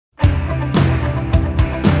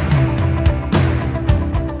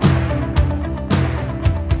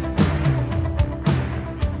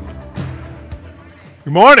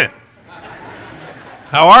Good morning.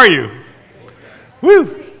 How are you?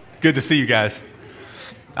 Woo. Good to see you guys.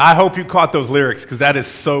 I hope you caught those lyrics because that is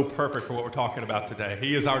so perfect for what we're talking about today.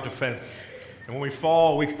 He is our defense. And when we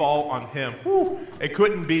fall on him. Woo. It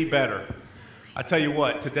couldn't be better. I tell you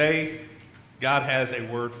what, today God has a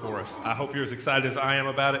word for us. I hope you're as excited as I am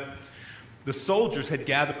about it. The soldiers had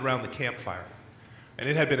gathered around the campfire, and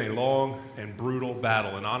it had been a long and brutal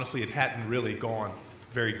battle, and honestly, it hadn't really gone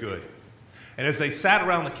very good. And as they sat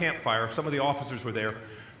around the campfire, some of the officers were there.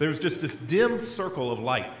 There was just this dim circle of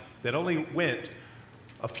light that only went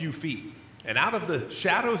a few feet. And out of the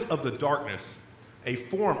shadows of the darkness, a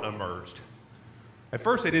form emerged. At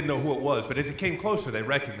first, they didn't know who it was, but as it came closer, they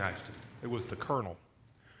recognized it. It was the colonel.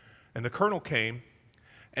 And the colonel came,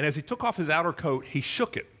 and as he took off his outer coat, he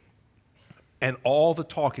shook it. And all the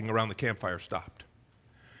talking around the campfire stopped.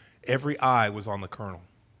 Every eye was on the colonel.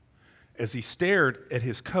 As he stared at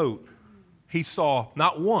his coat, he saw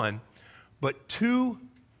not one, but 2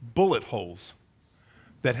 bullet holes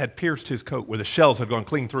that had pierced his coat, where the shells had gone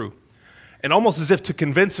clean through. And almost as if to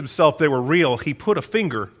convince himself they were real, he put a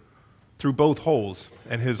finger through both holes,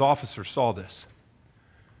 and his officer saw this.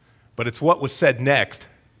 But it's what was said next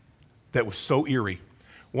that was so eerie.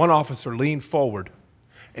 One officer leaned forward,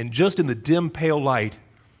 and just in the dim, pale light,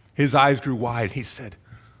 his eyes grew wide. He said,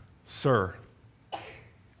 "Sir,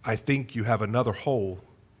 I think you have another hole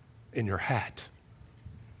in your hat."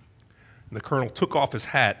 And the colonel took off his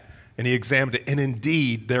hat, and he examined it, and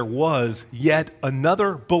indeed, there was yet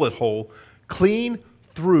another bullet hole clean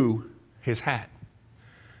through his hat.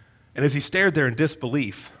 And as he stared there in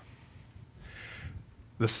disbelief,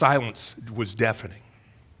 the silence was deafening.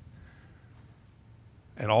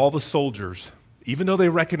 And all the soldiers, even though they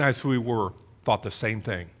recognized who we were, thought the same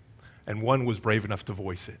thing. And one was brave enough to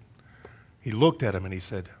voice it. He looked at him and he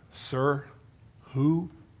said, "Sir,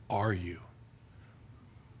 who are you?"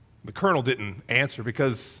 The colonel didn't answer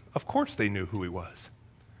because, of course, they knew who he was.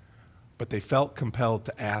 But they felt compelled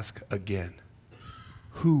to ask again,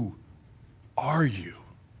 "Who are you?"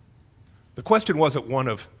 The question wasn't one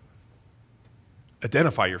of,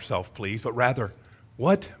 "Identify yourself, please," but rather,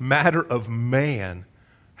 what matter of man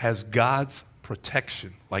has God's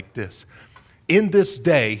protection like this? In this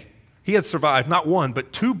day, he had survived not one,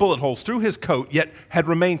 but 2 bullet holes through his coat, yet had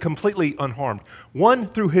remained completely unharmed. One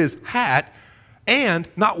through his hat, and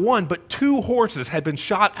not one, but 2 horses had been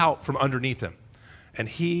shot out from underneath him. And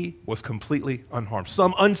he was completely unharmed.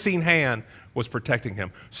 Some unseen hand was protecting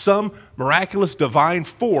him. Some miraculous divine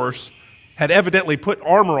force had evidently put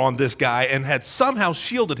armor on this guy and had somehow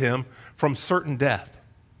shielded him from certain death.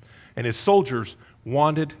 And his soldiers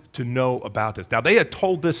wanted to know about it. Now, they had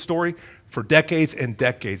told this story for decades and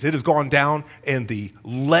decades. It has gone down in the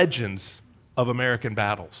legends of American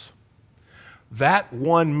battles. That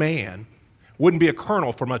one man wouldn't be a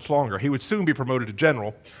colonel for much longer. He would soon be promoted to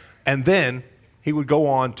general, and then he would go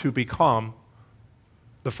on to become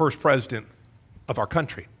the first president of our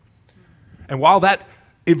country. And while that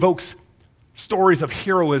evokes stories of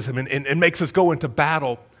heroism and makes us go into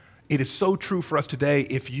battle, it is so true for us today.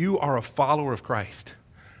 If you are a follower of Christ,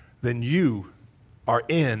 then you are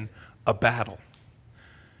in a battle.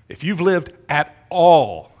 If you've lived at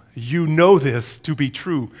all, you know this to be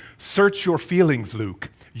true. Search your feelings, Luke.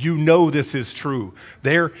 You know this is true.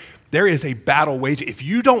 There is a battle waging. If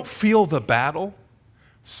you don't feel the battle,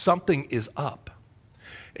 something is up.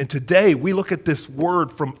 And today, we look at this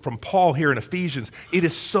word from Paul here in Ephesians. It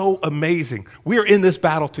is so amazing. We are in this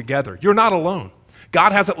battle together. You're not alone.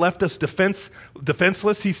 God hasn't left us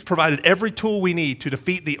defenseless. He's provided every tool we need to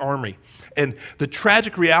defeat the army. And the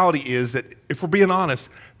tragic reality is that, if we're being honest,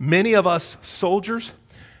 many of us soldiers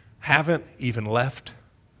haven't even left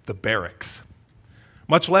the barracks,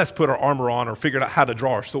 much less put our armor on or figured out how to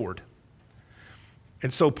draw our sword.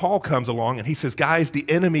 And so Paul comes along and he says, guys, the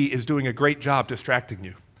enemy is doing a great job distracting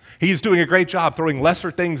you. He's doing a great job throwing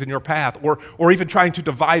lesser things in your path or even trying to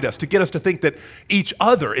divide us, to get us to think that each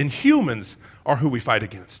other and humans are who we fight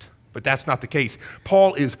against. But that's not the case.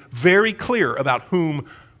 Paul is very clear about whom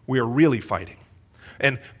we are really fighting.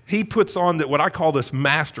 And he puts on what I call this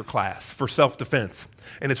master class for self-defense.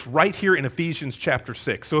 And it's right here in Ephesians chapter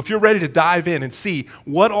 6. So if you're ready to dive in and see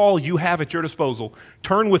what all you have at your disposal,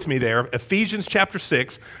 turn with me there. Ephesians chapter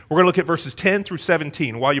 6. We're going to look at verses 10 through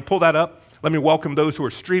 17. While you pull that up, let me welcome those who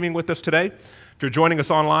are streaming with us today. If you're joining us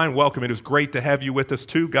online, welcome. It is great to have you with us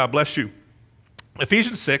too. God bless you.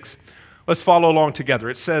 Ephesians 6, let's follow along together.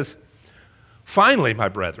 It says, "Finally, my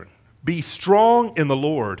brethren, be strong in the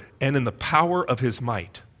Lord and in the power of his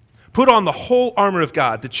might. Put on the whole armor of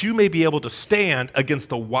God that you may be able to stand against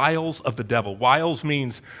the wiles of the devil. Wiles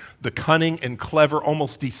means the cunning and clever,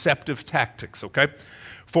 almost deceptive tactics, okay?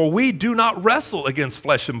 For we do not wrestle against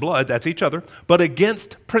flesh and blood, that's each other, but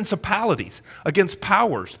against principalities, against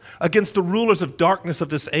powers, against the rulers of darkness of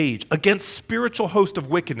this age, against spiritual hosts of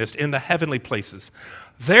wickedness in the heavenly places.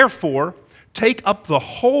 Therefore, take up the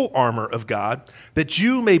whole armor of God that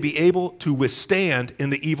you may be able to withstand in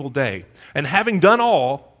the evil day. And having done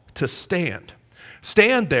all, to stand.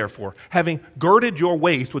 Stand therefore, having girded your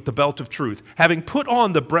waist with the belt of truth, having put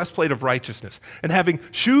on the breastplate of righteousness, and having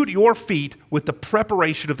shod your feet with the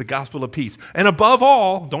preparation of the gospel of peace. And above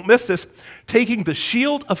all, don't miss this, taking the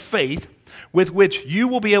shield of faith with which you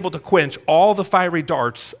will be able to quench all the fiery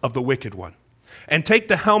darts of the wicked one. And take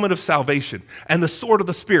the helmet of salvation and the sword of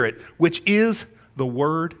the Spirit, which is the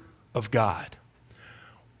word of God.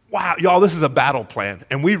 Wow, y'all, this is a battle plan.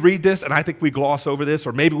 And we read this, and I think we gloss over this,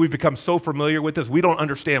 or maybe we've become so familiar with this, we don't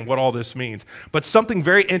understand what all this means. But something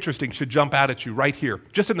very interesting should jump out at you right here,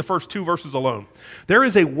 just in the first 2 verses alone. There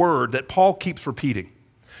is a word that Paul keeps repeating.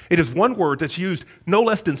 It is one word that's used no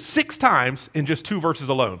less than 6 times in just 2 verses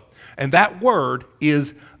alone. And that word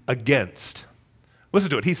is against. Listen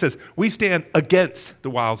to it. He says, we stand against the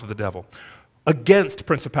wiles of the devil, against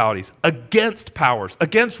principalities, against powers,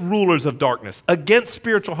 against rulers of darkness, against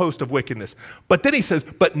spiritual hosts of wickedness. But then he says,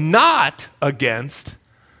 but not against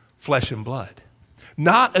flesh and blood,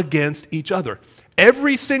 not against each other.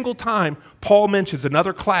 Every single time Paul mentions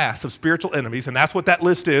another class of spiritual enemies, and that's what that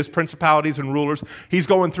list is, principalities and rulers, he's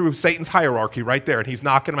going through Satan's hierarchy right there, and he's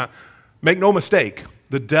knocking them out. Make no mistake,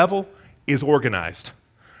 the devil is organized.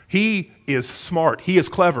 He is smart. He is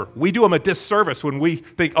clever. We do him a disservice when we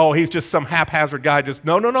think, oh, he's just some haphazard guy.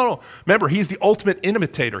 No. Remember, he's the ultimate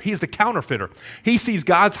imitator. He's the counterfeiter. He sees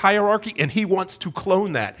God's hierarchy, and he wants to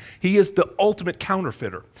clone that. He is the ultimate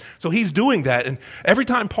counterfeiter. So he's doing that, and every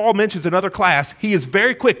time Paul mentions another class, he is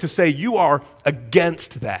very quick to say, you are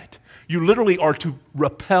against that. You literally are to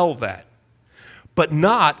repel that, but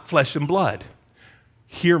not flesh and blood.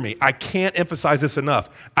 Hear me, I can't emphasize this enough.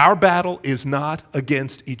 Our battle is not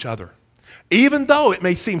against each other. Even though it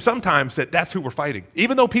may seem sometimes that that's who we're fighting,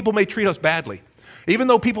 even though people may treat us badly, even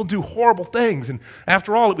though people do horrible things, and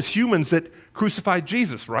after all, it was humans that crucified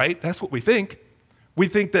Jesus, right? That's what we think. We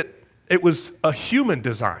think that it was a human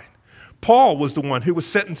design. Paul was the one who was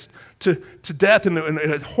sentenced to death in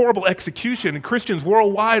a horrible execution, and Christians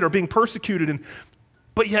worldwide are being persecuted,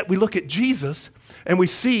 but yet we look at Jesus and we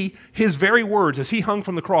see his very words as he hung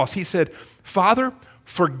from the cross. He said, Father,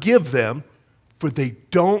 forgive them, for they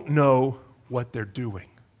don't know what they're doing.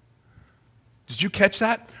 Did you catch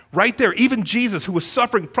that? Right there, even Jesus, who was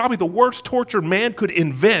suffering probably the worst torture man could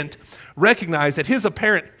invent, recognized that his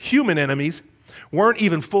apparent human enemies weren't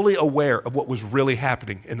even fully aware of what was really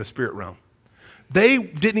happening in the spirit realm. They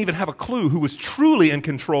didn't even have a clue who was truly in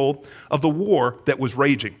control of the war that was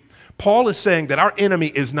raging. Paul is saying that our enemy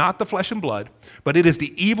is not the flesh and blood, but it is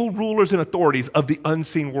the evil rulers and authorities of the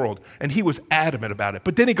unseen world. And he was adamant about it.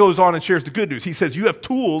 But then he goes on and shares the good news. He says, you have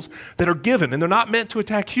tools that are given, and they're not meant to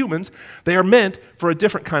attack humans. They are meant for a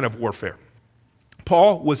different kind of warfare.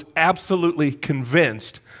 Paul was absolutely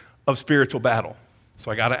convinced of spiritual battle. So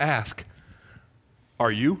I got to ask,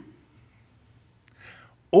 are you?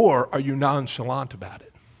 Or are you nonchalant about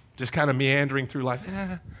it? Just kind of meandering through life,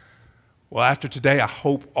 Well, after today, I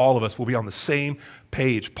hope all of us will be on the same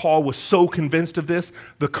page. Paul was so convinced of this.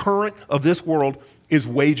 The current of this world is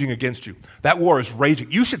waging against you. That war is raging.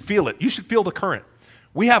 You should feel it. You should feel the current.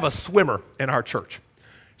 We have a swimmer in our church.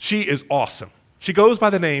 She is awesome. She goes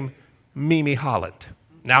by the name Mimi Holland.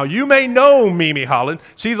 Now, you may know Mimi Holland.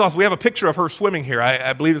 She's awesome. We have a picture of her swimming here.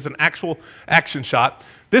 I believe it's an actual action shot.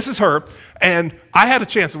 This is her, and I had a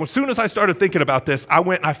chance. And as soon as I started thinking about this, I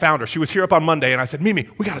went and I found her. She was here up on Monday, and I said, Mimi,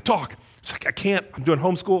 we got to talk. She's like, I can't. I'm doing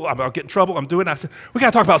homeschool. I'm about to get in trouble. I'm doing it. I said, we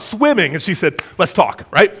got to talk about swimming. And she said, let's talk,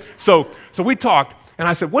 right? So we talked, and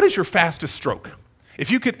I said, what is your fastest stroke?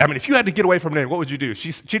 If you had to get away from it, what would you do?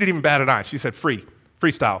 She didn't even bat an eye. She said,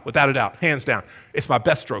 freestyle, without a doubt, hands down. It's my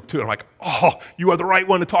best stroke, too. And I'm like, oh, you are the right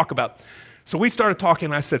one to talk about. So we started talking,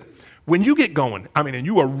 and I said, when you get going, and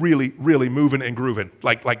you are really, really moving and grooving,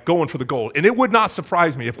 like going for the gold. And it would not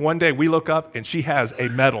surprise me if one day we look up and she has a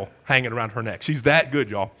medal hanging around her neck. She's that good,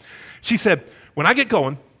 y'all. She said, when I get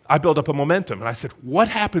going, I build up a momentum. And I said, what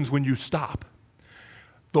happens when you stop?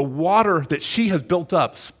 The water that she has built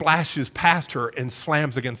up splashes past her and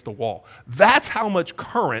slams against the wall. That's how much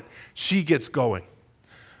current she gets going.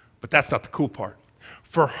 But that's not the cool part.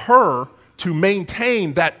 For her to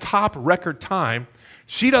maintain that top record time,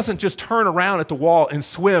 she doesn't just turn around at the wall and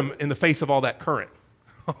swim in the face of all that current.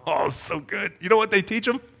 Oh, so good. You know what they teach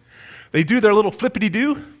them? They do their little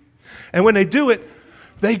flippity-doo, and when they do it,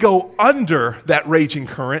 they go under that raging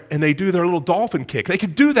current and they do their little dolphin kick. They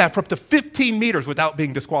can do that for up to 15 meters without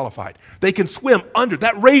being disqualified. They can swim under.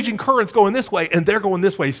 That raging current's going this way and they're going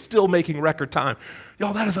this way, still making record time.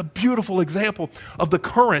 Y'all, that is a beautiful example of the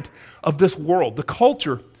current of this world, the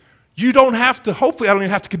culture. You don't have to, hopefully I don't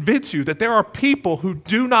even have to convince you that there are people who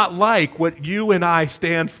do not like what you and I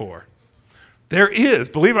stand for. There is,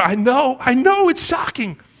 believe it, I know it's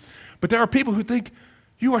shocking, but there are people who think,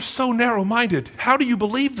 you are so narrow-minded. How do you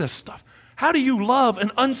believe this stuff? How do you love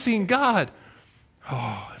an unseen God?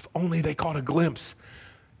 Oh, if only they caught a glimpse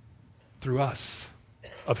through us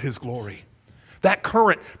of his glory. That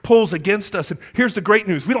current pulls against us. And here's the great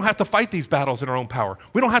news. We don't have to fight these battles in our own power.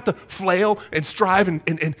 We don't have to flail and strive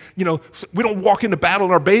and we don't walk into battle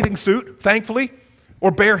in our bathing suit, thankfully,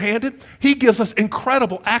 or barehanded. He gives us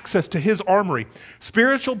incredible access to his armory.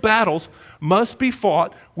 Spiritual battles must be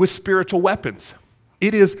fought with spiritual weapons.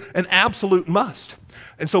 It is an absolute must.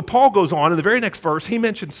 And so Paul goes on in the very next verse, he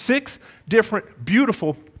mentions 6 different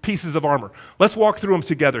beautiful pieces of armor. Let's walk through them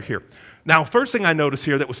together here. Now, first thing I noticed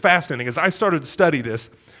here that was fascinating as I started to study this,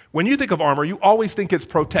 when you think of armor, you always think it's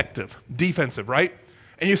protective, defensive, right?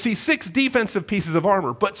 And you see 6 defensive pieces of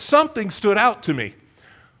armor, but something stood out to me.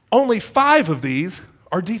 Only 5 of these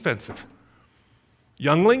are defensive.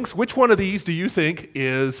 Younglings, which one of these do you think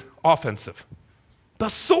is offensive? The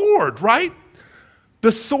sword, right?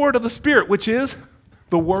 The sword of the Spirit, which is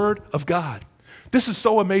the Word of God. This is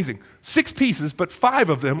so amazing. 6 pieces, but 5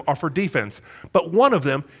 of them are for defense. But one of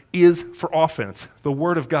them is for offense, the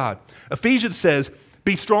Word of God. Ephesians says,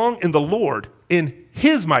 be strong in the Lord, in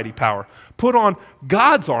his mighty power. Put on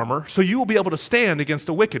God's armor so you will be able to stand against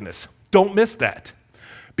the wickedness. Don't miss that.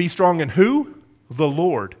 Be strong in who? The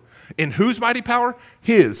Lord. In whose mighty power?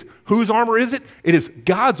 His. Whose armor is it? It is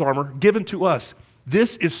God's armor given to us.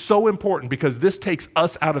 This is so important because this takes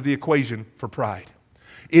us out of the equation for pride.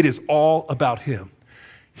 It is all about him.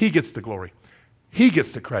 He gets the glory. He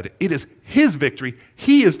gets the credit. It is his victory.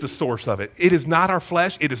 He is the source of it. It is not our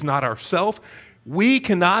flesh. It is not ourself. We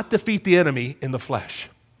cannot defeat the enemy in the flesh.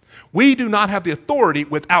 We do not have the authority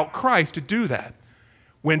without Christ to do that.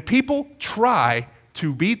 When people try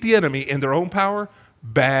to beat the enemy in their own power,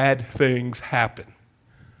 bad things happen.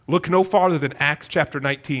 Look no farther than Acts chapter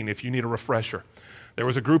 19 if you need a refresher. There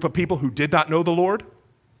was a group of people who did not know the Lord,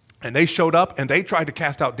 and they showed up and they tried to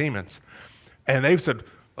cast out demons. And they said,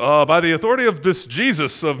 by the authority of this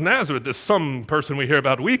Jesus of Nazareth, this some person we hear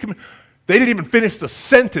about, they didn't even finish the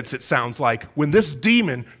sentence, it sounds like, when this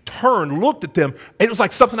demon turned, looked at them, and it was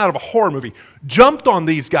like something out of a horror movie, jumped on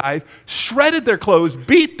these guys, shredded their clothes,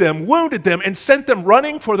 beat them, wounded them, and sent them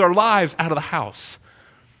running for their lives out of the house.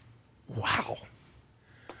 Wow.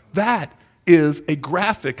 That is a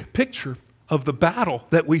graphic picture of the battle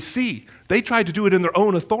that we see. They tried to do it in their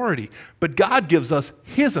own authority, but God gives us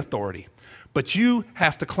his authority. But you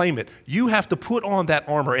have to claim it. You have to put on that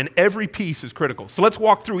armor, and every piece is critical. So let's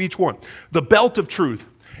walk through each one. The belt of truth.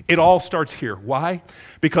 It all starts here. Why?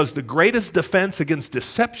 Because the greatest defense against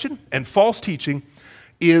deception and false teaching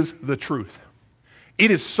is the truth.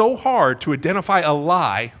 It is so hard to identify a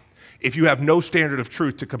lie if you have no standard of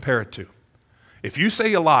truth to compare it to. If you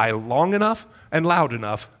say a lie long enough and loud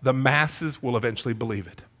enough, the masses will eventually believe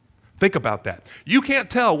it. Think about that. You can't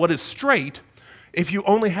tell what is straight if you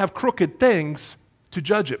only have crooked things to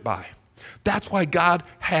judge it by. That's why God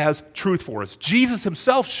has truth for us. Jesus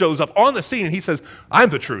himself shows up on the scene and he says, I'm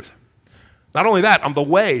the truth. Not only that, I'm the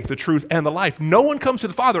way, the truth, and the life. No one comes to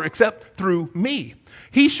the Father except through me.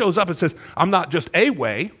 He shows up and says, I'm not just a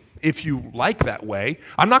way, if you like that way.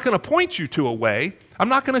 I'm not going to point you to a way. I'm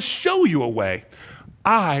not going to show you a way.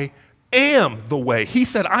 I am the way. He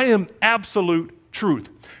said, I am absolute truth,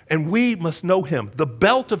 and we must know him. The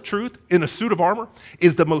belt of truth in a suit of armor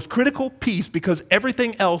is the most critical piece because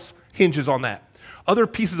everything else hinges on that. Other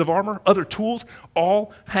pieces of armor, other tools,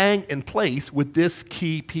 all hang in place with this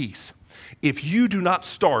key piece. If you do not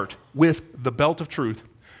start with the belt of truth,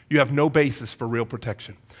 you have no basis for real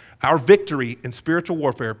protection. Our victory in spiritual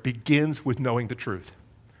warfare begins with knowing the truth.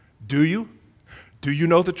 Do you? Do you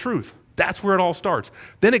know the truth? That's where it all starts.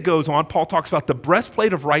 Then it goes on, Paul talks about the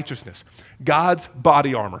breastplate of righteousness, God's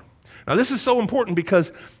body armor. Now this is so important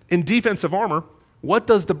because in defensive armor, what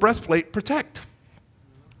does the breastplate protect?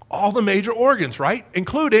 All the major organs, right?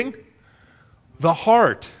 Including the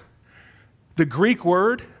heart. The Greek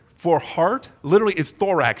word for heart literally is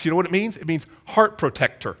thorax. You know what it means? It means heart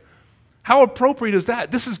protector. How appropriate is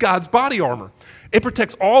that? This is God's body armor. It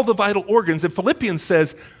protects all the vital organs. And Philippians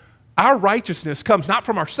says, our righteousness comes not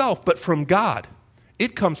from ourselves, but from God.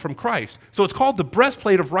 It comes from Christ. So it's called the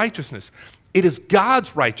breastplate of righteousness. It is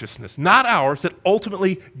God's righteousness, not ours, that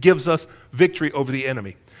ultimately gives us victory over the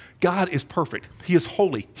enemy. God is perfect. He is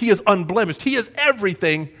holy. He is unblemished. He is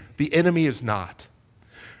everything the enemy is not.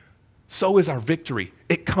 So is our victory.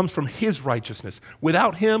 It comes from his righteousness.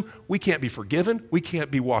 Without him, we can't be forgiven. We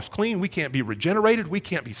can't be washed clean. We can't be regenerated. We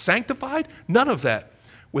can't be sanctified. None of that.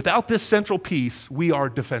 Without this central piece, we are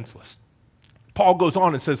defenseless. Paul goes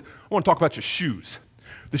on and says, I want to talk about your shoes.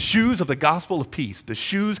 The shoes of the gospel of peace, the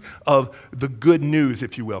shoes of the good news,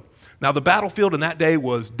 if you will. Now, the battlefield in that day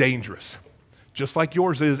was dangerous, just like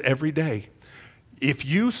yours is every day. If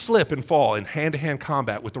you slip and fall in hand-to-hand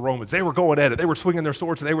combat with the Romans, they were going at it. They were swinging their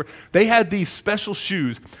swords, and they had these special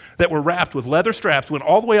shoes that were wrapped with leather straps, went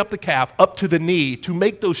all the way up the calf, up to the knee, to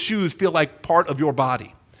make those shoes feel like part of your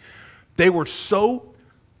body. They were so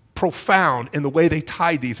profound in the way they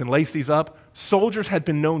tied these and laced these up. Soldiers had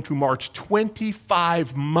been known to march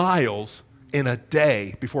 25 miles in a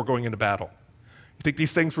day before going into battle. You think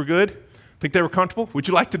these things were good? Think they were comfortable? Would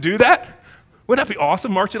you like to do that? Wouldn't that be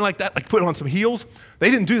awesome, marching like that, like putting on some heels?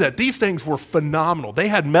 They didn't do that. These things were phenomenal. They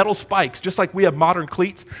had metal spikes, just like we have modern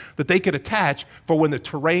cleats, that they could attach for when the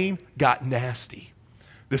terrain got nasty.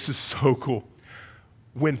 This is so cool.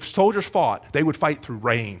 When soldiers fought, they would fight through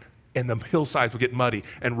rain, and the hillsides would get muddy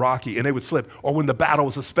and rocky, and they would slip. Or when the battle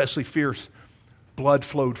was especially fierce, blood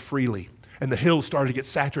flowed freely, and the hills started to get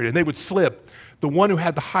saturated, and they would slip. The one who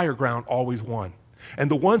had the higher ground always won.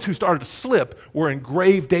 And the ones who started to slip were in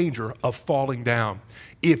grave danger of falling down.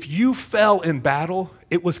 If you fell in battle,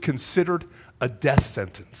 it was considered a death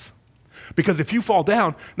sentence. Because if you fall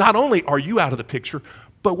down, not only are you out of the picture,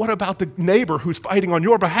 but what about the neighbor who's fighting on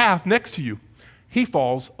your behalf next to you? He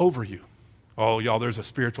falls over you. Oh, y'all, there's a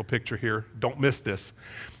spiritual picture here. Don't miss this.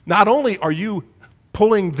 Not only are you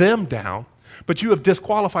pulling them down, but you have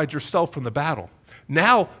disqualified yourself from the battle.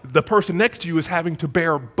 Now the person next to you is having to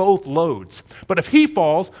bear both loads. But if he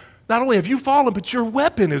falls, not only have you fallen, but your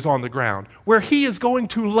weapon is on the ground where he is going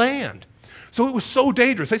to land. So it was so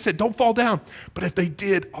dangerous. They said, don't fall down. But if they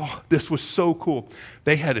did, oh, this was so cool.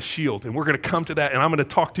 They had a shield, and we're going to come to that, and I'm going to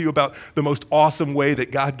talk to you about the most awesome way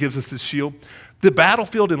that God gives us this shield. The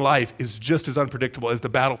battlefield in life is just as unpredictable as the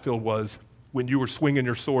battlefield was when you were swinging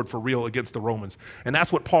your sword for real against the Romans. And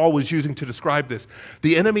that's what Paul was using to describe this.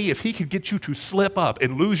 The enemy, if he could get you to slip up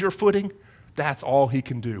and lose your footing, that's all he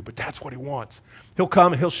can do. But that's what he wants. He'll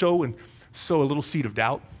come and he'll sow a little seed of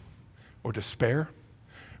doubt or despair,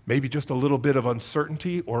 maybe just a little bit of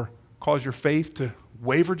uncertainty, or cause your faith to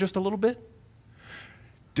waver just a little bit,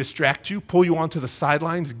 distract you, pull you onto the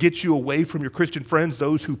sidelines, get you away from your Christian friends,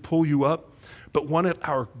 those who pull you up. But one of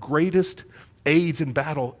our greatest aids in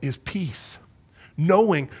battle is peace,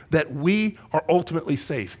 knowing that we are ultimately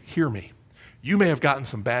safe. Hear me. You may have gotten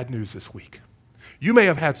some bad news this week. You may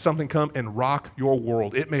have had something come and rock your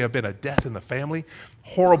world. It may have been a death in the family,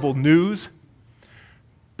 horrible news.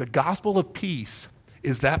 The gospel of peace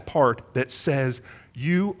is that part that says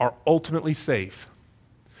you are ultimately safe.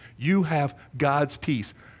 You have God's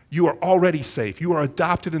peace. You are already safe. You are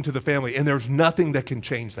adopted into the family, and there's nothing that can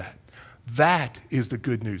change that. That is the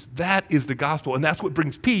good news. That is the gospel, and that's what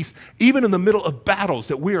brings peace, even in the middle of battles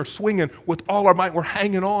that we are swinging with all our might. We're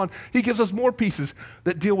hanging on. He gives us more pieces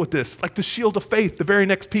that deal with this, like the shield of faith, the very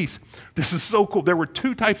next piece. This is so cool. There were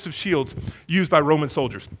two types of shields used by Roman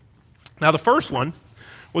soldiers. Now, the first one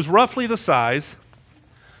was roughly the size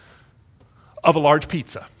of a large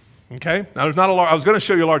pizza, okay? Now, there's not a large, I was going to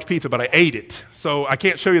show you a large pizza, but I ate it, so I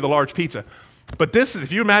can't show you the large pizza. But this is,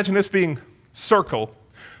 if you imagine this being circle,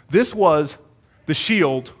 this was the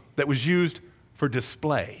shield that was used for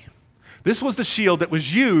display. This was the shield that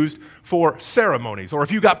was used for ceremonies, or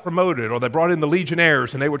if you got promoted, or they brought in the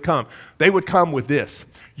legionnaires and they would come with this.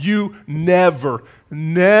 You never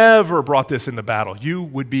brought this into battle. You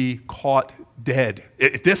would be caught dead.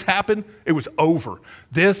 If this happened, it was over.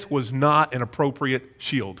 This was not an appropriate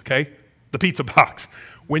shield, okay? The pizza box.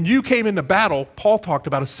 When you came into battle, Paul talked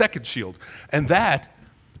about a second shield, and that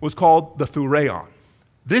was called the thureion.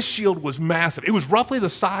 This shield was massive. It was roughly the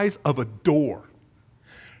size of a door.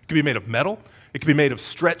 It could be made of metal. It could be made of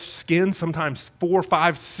stretched skin, sometimes 4,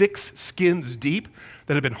 5, 6 skins deep,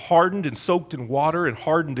 that had been hardened and soaked in water and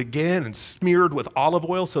hardened again and smeared with olive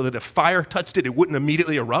oil so that if fire touched it, it wouldn't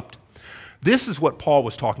immediately erupt. This is what Paul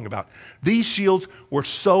was talking about. These shields were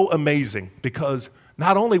so amazing because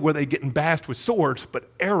not only were they getting bashed with swords, but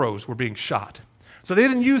arrows were being shot. So they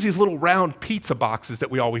didn't use these little round pizza boxes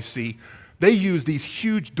that we always see. They used these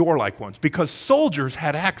huge door-like ones because soldiers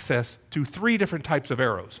had access to 3 different types of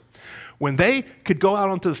arrows. When they could go out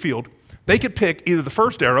onto the field, they could pick either the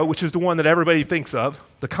first arrow, which is the one that everybody thinks of,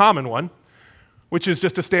 the common one, which is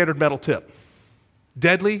just a standard metal tip.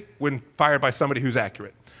 Deadly when fired by somebody who's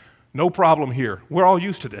accurate. No problem here. We're all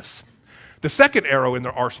used to this. The second arrow in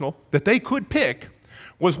their arsenal that they could pick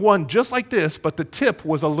was one just like this, but the tip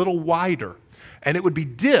was a little wider, and it would be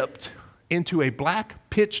dipped into a black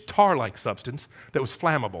pitch tar-like substance that was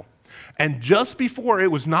flammable. And just before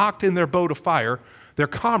it was knocked in their bow to fire, their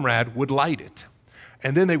comrade would light it.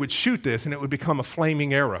 And then they would shoot this, and it would become a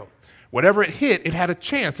flaming arrow. Whatever it hit, it had a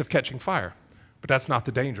chance of catching fire, but that's not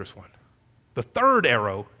the dangerous one. The third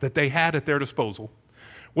arrow that they had at their disposal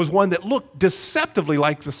was one that looked deceptively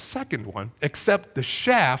like the second one, except the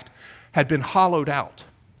shaft had been hollowed out.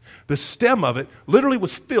 The stem of it literally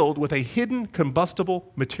was filled with a hidden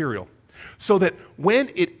combustible material, so that when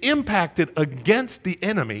it impacted against the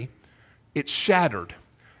enemy, it shattered.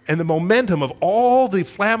 And the momentum of all the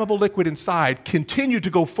flammable liquid inside continued to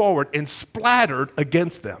go forward and splattered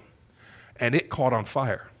against them. And it caught on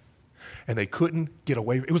fire. And they couldn't get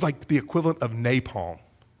away. It was like the equivalent of napalm.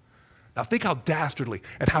 Now think how dastardly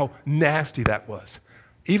and how nasty that was.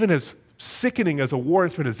 Even as sickening as a war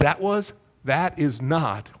instrument as that was, that is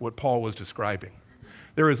not what Paul was describing.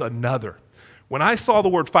 There is another. When I saw the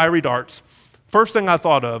word fiery darts, first thing I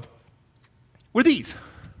thought of were these,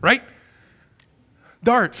 right?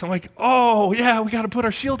 Darts. I'm like, oh, yeah, we got to put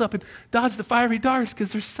our shield up and dodge the fiery darts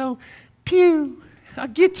because they're so, pew, I'll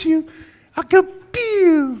get you, I'll go,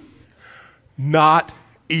 pew. Not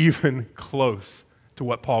even close to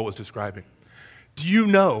what Paul was describing. Do you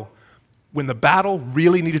know when the battle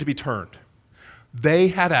really needed to be turned, they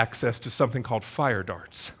had access to something called fire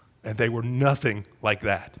darts, and they were nothing like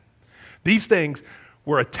that. These things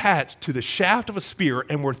were attached to the shaft of a spear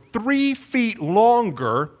and were 3 feet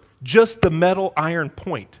longer, just the metal iron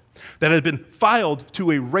point that had been filed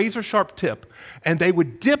to a razor-sharp tip, and they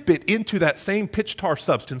would dip it into that same pitch tar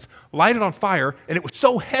substance, light it on fire, and it was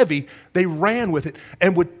so heavy, they ran with it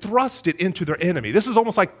and would thrust it into their enemy. This is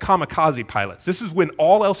almost like kamikaze pilots. This is when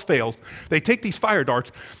all else fails. They take these fire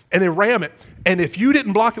darts, and they ram it, and if you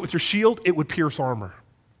didn't block it with your shield, it would pierce armor.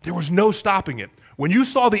 There was no stopping it. When you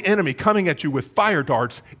saw the enemy coming at you with fire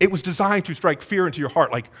darts, it was designed to strike fear into your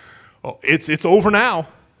heart, like, oh, it's over now.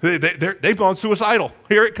 They've gone suicidal.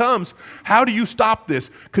 Here it comes. How do you stop this?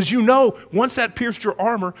 Because you know, once that pierced your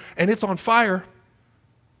armor and it's on fire,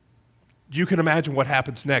 you can imagine what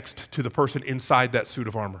happens next to the person inside that suit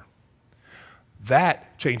of armor.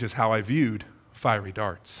 That changes how I viewed fiery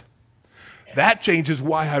darts. That changes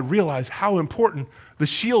why I realized how important the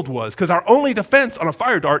shield was, because our only defense on a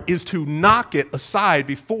fire dart is to knock it aside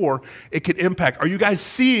before it could impact. Are you guys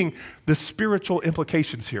seeing the spiritual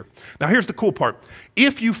implications here? Now here's the cool part.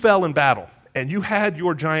 If you fell in battle and you had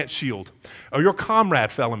your giant shield, or your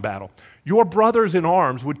comrade fell in battle, your brothers in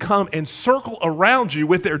arms would come and circle around you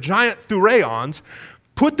with their giant thuraions,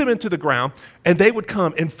 put them into the ground, and they would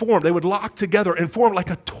come and form. They would lock together and form like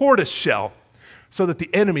a tortoise shell so that the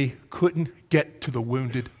enemy couldn't get to the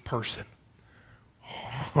wounded person.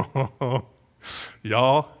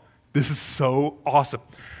 Y'all, this is so awesome.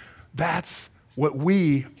 That's what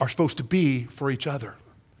we are supposed to be for each other.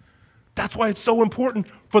 That's why it's so important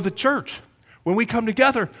for the church. When we come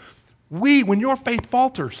together, when your faith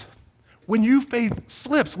falters, when your faith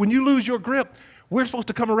slips, when you lose your grip, we're supposed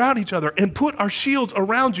to come around each other and put our shields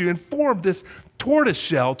around you and form this tortoise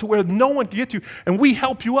shell to where no one can get you, and we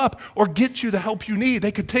help you up or get you the help you need.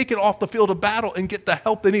 They could take it off the field of battle and get the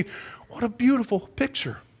help they need. What a beautiful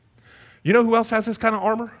picture. You know who else has this kind of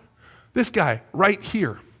armor? This guy right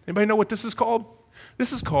here. Anybody know what this is called?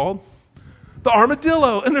 This is called the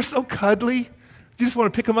armadillo, and they're so cuddly. You just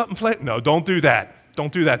want to pick them up and play. No, don't do that.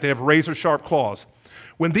 Don't do that. They have razor-sharp claws.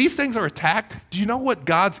 When these things are attacked, do you know what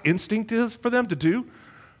God's instinct is for them to do?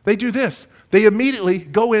 They do this. They immediately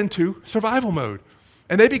go into survival mode,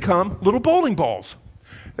 and they become little bowling balls.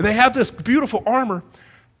 And they have this beautiful armor,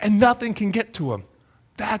 and nothing can get to them.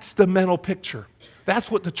 That's the mental picture.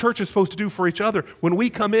 That's what the church is supposed to do for each other. When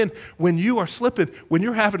we come in, when you are slipping, when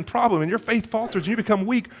you're having a problem, and your faith falters, and you become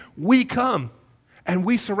weak, we come, and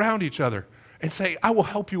we surround each other and say, I will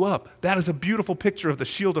help you up. That is a beautiful picture of the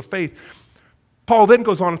shield of faith. Paul then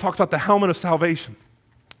goes on and talks about the helmet of salvation.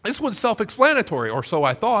 This was self-explanatory, or so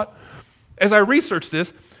I thought. As I researched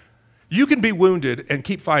this, you can be wounded and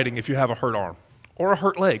keep fighting if you have a hurt arm, or a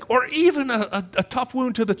hurt leg, or even a tough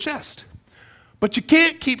wound to the chest. But you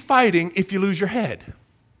can't keep fighting if you lose your head.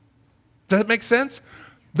 Does that make sense?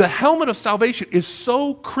 The helmet of salvation is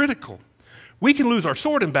so critical. We can lose our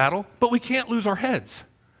sword in battle, but we can't lose our heads.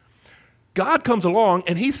 God comes along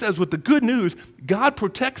and he says with the good news, God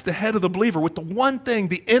protects the head of the believer with the one thing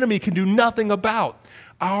the enemy can do nothing about,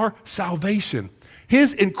 our salvation.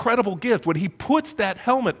 His incredible gift, when he puts that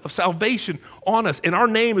helmet of salvation on us and our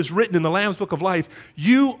name is written in the Lamb's Book of Life,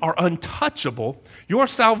 you are untouchable. Your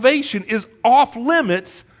salvation is off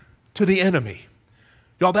limits to the enemy.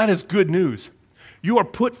 Y'all, that is good news. You are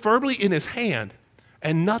put firmly in his hand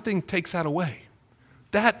and nothing takes that away.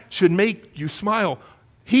 That should make you smile.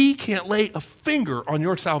 He can't lay a finger on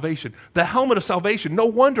your salvation. The helmet of salvation, no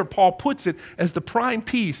wonder Paul puts it as the prime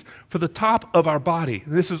piece for the top of our body.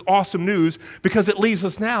 This is awesome news because it leaves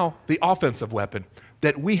us now the offensive weapon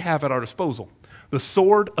that we have at our disposal, the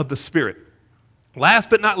sword of the Spirit. Last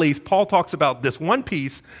but not least, Paul talks about this one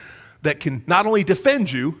piece that can not only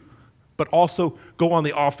defend you, but also go on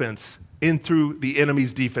the offense in through the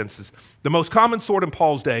enemy's defenses. The most common sword in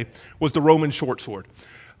Paul's day was the Roman short sword.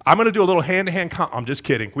 I'm going to do a little hand-to-hand I'm just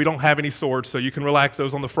kidding. We don't have any swords, so you can relax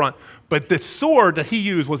those on the front. But the sword that he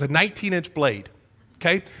used was a 19-inch blade,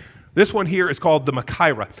 okay? This one here is called the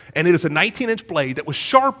Machaira, and it is a 19-inch blade that was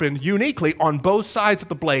sharpened uniquely on both sides of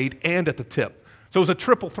the blade and at the tip. So it was a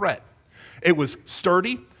triple threat. It was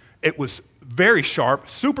sturdy, it was very sharp,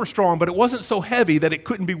 super strong, but it wasn't so heavy that it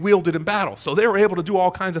couldn't be wielded in battle. So they were able to do all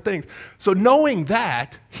kinds of things. So knowing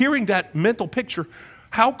that, hearing that mental picture,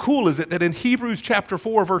 how cool is it that in Hebrews chapter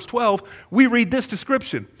 4, verse 12, we read this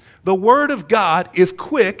description: the word of God is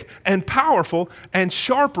quick and powerful and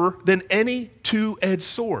sharper than any two-edged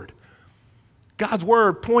sword. God's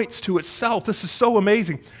word points to itself. This is so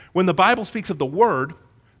amazing. When the Bible speaks of the word,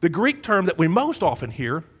 the Greek term that we most often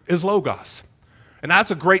hear is logos. And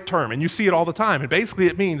that's a great term, and you see it all the time. And basically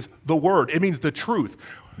it means the word. It means the truth.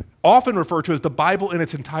 Often referred to as the Bible in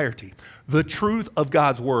its entirety. The truth of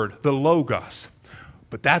God's word, the logos.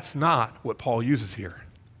 But that's not what Paul uses here.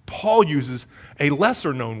 Paul uses a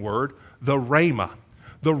lesser-known word, the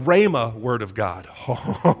rhema word of God.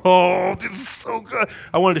 Oh, this is so good.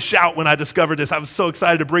 I wanted to shout when I discovered this. I was so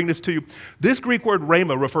excited to bring this to you. This Greek word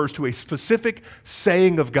rhema refers to a specific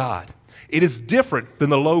saying of God. It is different than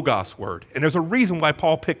the logos word, and there's a reason why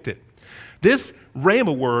Paul picked it. This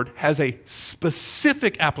rhema word has a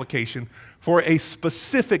specific application for a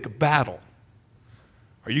specific battle.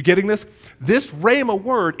 Are you getting this? This rhema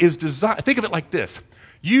word is designed, think of it like this.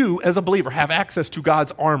 You, as a believer, have access to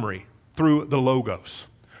God's armory through the logos,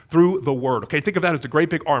 through the word. Okay, think of that as a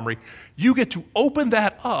great big armory. You get to open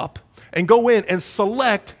that up and go in and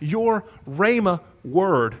select your rhema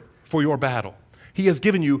word for your battle. He has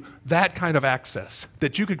given you that kind of access,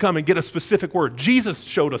 that you could come and get a specific word. Jesus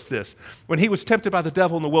showed us this. When he was tempted by the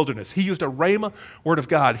devil in the wilderness, he used a rhema word of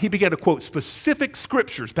God. He began to quote specific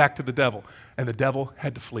scriptures back to the devil, and the devil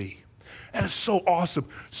had to flee. That is so awesome,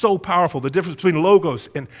 so powerful. The difference between logos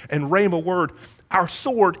and rhema word. Our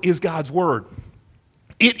sword is God's word.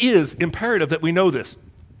 It is imperative that we know this.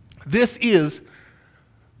 This is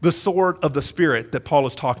the sword of the Spirit that Paul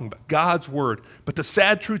is talking about, God's word. But the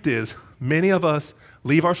sad truth is, many of us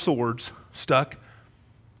leave our swords stuck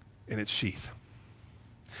in its sheath.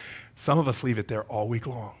 Some of us leave it there all week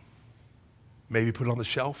long. Maybe put it on the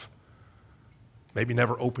shelf. Maybe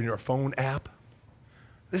never open your phone app.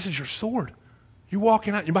 This is your sword. You're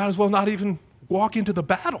walking out, you might as well not even walk into the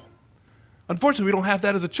battle. Unfortunately, we don't have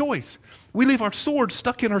that as a choice. We leave our sword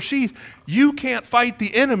stuck in our sheath. You can't fight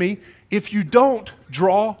the enemy if you don't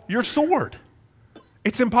draw your sword.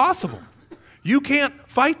 It's impossible. You can't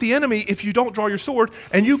fight the enemy if you don't draw your sword,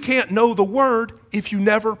 and you can't know the word if you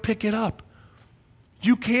never pick it up.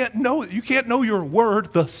 You can't know your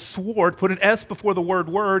word, the sword, put an S before the word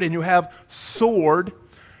word, and you have sword.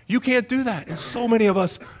 You can't do that. And so many of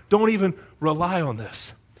us don't even rely on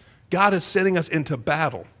this. God is sending us into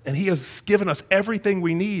battle, and he has given us everything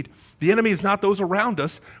we need. The enemy is not those around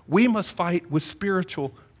us. We must fight with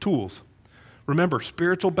spiritual tools. Remember,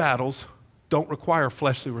 spiritual battles don't require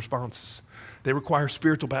fleshly responses. They require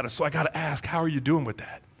spiritual battles. So I got to ask, how are you doing with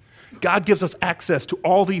that? God gives us access to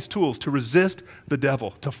all these tools to resist the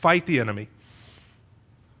devil, to fight the enemy.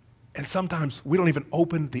 And sometimes we don't even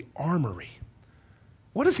open the armory.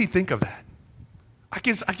 What does he think of that? I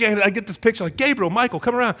get this picture like, Gabriel, Michael,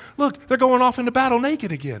 come around. Look, they're going off into battle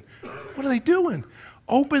naked again. What are they doing?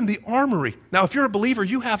 Open the armory. Now, if you're a believer,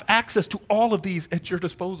 you have access to all of these at your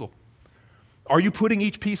disposal. Are you putting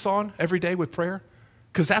each piece on every day with prayer?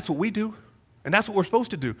 Because that's what we do, and that's what we're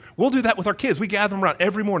supposed to do. We'll do that with our kids. We gather them around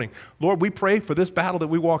every morning. Lord, we pray for this battle that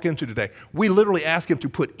we walk into today. We literally ask him to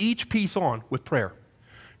put each piece on with prayer.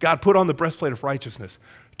 God, put on the breastplate of righteousness.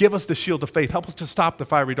 Give us the shield of faith. Help us to stop the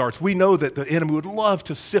fiery darts. We know that the enemy would love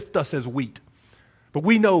to sift us as wheat. But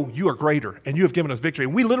we know you are greater, and you have given us victory.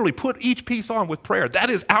 And we literally put each piece on with prayer. That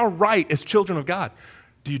is our right as children of God.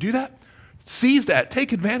 Do you do that? Seize that.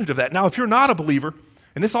 Take advantage of that. Now, if you're not a believer,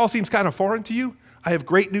 and this all seems kind of foreign to you, I have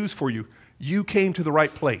great news for you. you came to the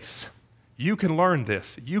right place. You can learn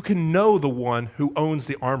this. You can know the one who owns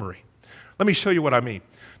the armory. Let me show you what I mean.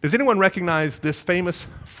 Does anyone recognize this famous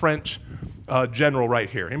French general right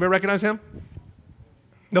here? Anybody recognize him?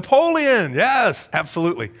 Napoleon, yes,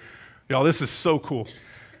 absolutely. Y'all, this is so cool.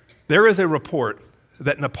 There is a report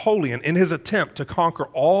that Napoleon, in his attempt to conquer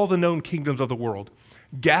all the known kingdoms of the world,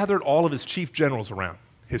 gathered all of his chief generals around,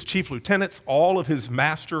 his chief lieutenants, all of his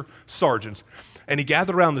master sergeants, and he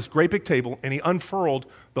gathered around this great big table, and he unfurled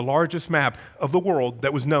the largest map of the world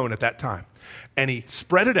that was known at that time. And he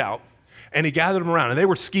spread it out, and he gathered them around, and they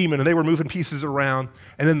were scheming, and they were moving pieces around,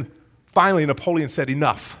 and then finally Napoleon said,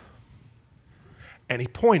 enough. And he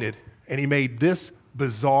pointed, and he made this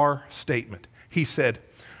bizarre statement. He said,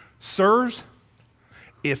 sirs,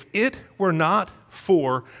 if it were not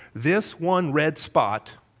for this one red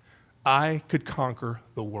spot, I could conquer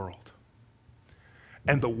the world.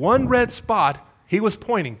 And the one red spot he was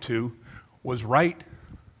pointing to was right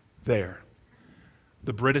there,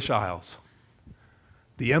 the British Isles,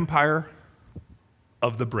 the empire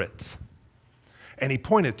of the Brits. And he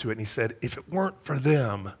pointed to it and he said, if it weren't for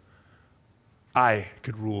them, I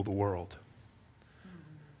could rule the world.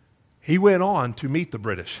 He went on to meet the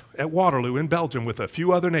British at Waterloo in Belgium with a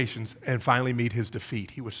few other nations and finally meet his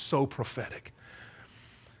defeat. He was so prophetic.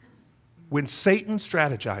 When Satan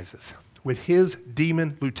strategizes with his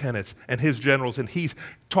demon lieutenants and his generals, and he's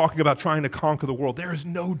talking about trying to conquer the world, there is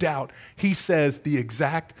no doubt he says the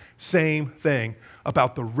exact same thing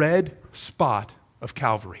about the red spot of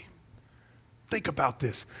Calvary. Think about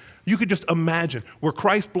this. You could just imagine where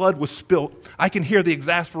Christ's blood was spilt. I can hear the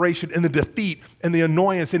exasperation and the defeat and the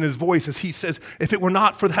annoyance in his voice as he says, if it were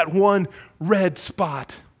not for that one red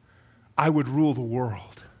spot, I would rule the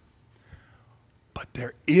world. But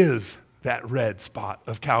there is that red spot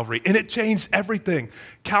of Calvary, and it changed everything.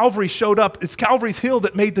 Calvary showed up. It's Calvary's hill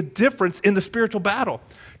that made the difference in the spiritual battle.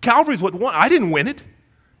 Calvary's what won. I didn't win it.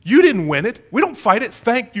 You didn't win it. We don't fight it.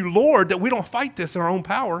 Thank you, Lord, that we don't fight this in our own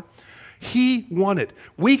power. He won it.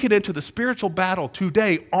 We can enter the spiritual battle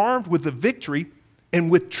today armed with the victory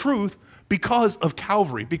and with truth because of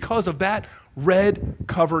Calvary, because of that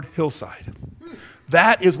red-covered hillside.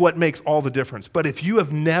 That is what makes all the difference. But if you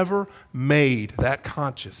have never made that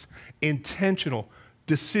conscious, intentional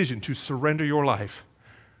decision to surrender your life,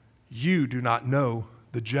 you do not know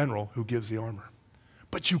the general who gives the armor.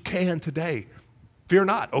 But you can today. Fear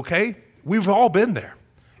not, okay? We've all been there.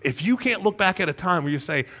 If you can't look back at a time where you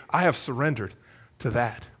say, I have surrendered to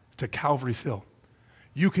that, to Calvary's Hill,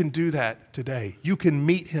 you can do that today. You can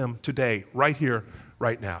meet him today, right here,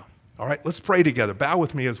 right now. All right, let's pray together. Bow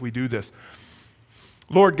with me as we do this.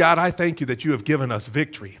 Lord God, I thank you that you have given us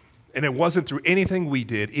victory. And it wasn't through anything we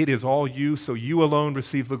did. It is all you, so you alone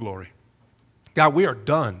receive the glory. God, we are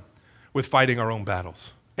done with fighting our own battles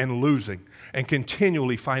and losing and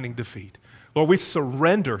continually finding defeat. Lord, we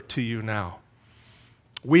surrender to you now.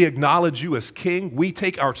 We acknowledge you as King. We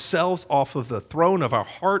take ourselves off of the throne of our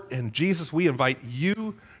heart. And Jesus, we invite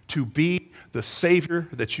you to be the Savior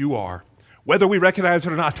that you are. Whether we recognize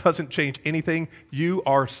it or not doesn't change anything. You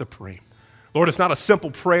are supreme. Lord, it's not a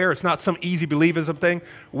simple prayer. It's not some easy believism thing.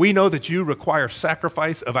 We know that you require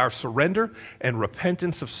sacrifice of our surrender and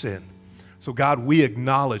repentance of sin. So God, we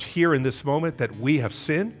acknowledge here in this moment that we have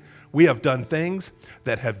sinned. We have done things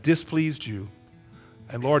that have displeased you.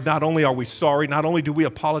 And Lord, not only are we sorry, not only do we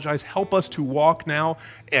apologize, help us to walk now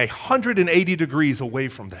 180 degrees away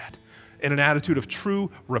from that in an attitude of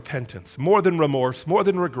true repentance, more than remorse, more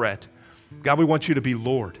than regret. God, we want you to be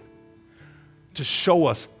Lord, to show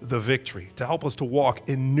us the victory, to help us to walk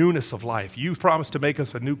in newness of life. You've promised to make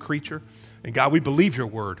us a new creature. And God, we believe your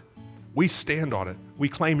word. We stand on it. We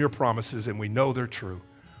claim your promises, and we know they're true.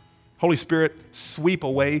 Holy Spirit, sweep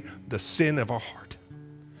away the sin of our heart.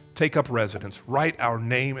 Take up residence. Write our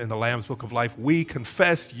name in the Lamb's Book of Life. We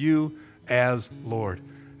confess you as Lord,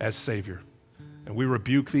 as Savior. And we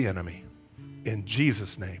rebuke the enemy. In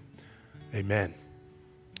Jesus' name, amen.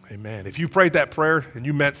 Amen. If you prayed that prayer and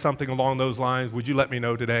you meant something along those lines, would you let me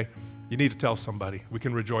know today? You need to tell somebody. We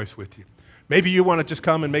can rejoice with you. Maybe you want to just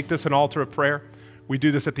come and make this an altar of prayer. We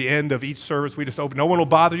do this at the end of each service. We just open. No one will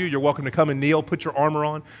bother you. You're welcome to come and kneel, put your armor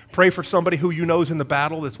on. Pray for somebody who you know is in the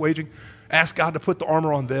battle that's waging. Ask God to put the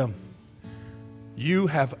armor on them. You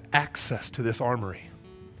have access to this armory,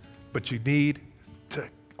 but you need to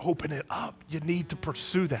open it up. You need to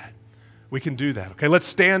pursue that. We can do that. Okay, let's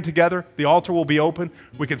stand together. The altar will be open.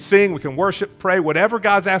 We can sing, we can worship, pray, whatever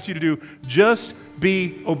God's asked you to do, just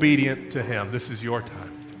be obedient to him. This is your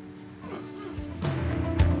time.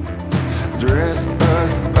 Dress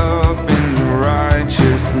us up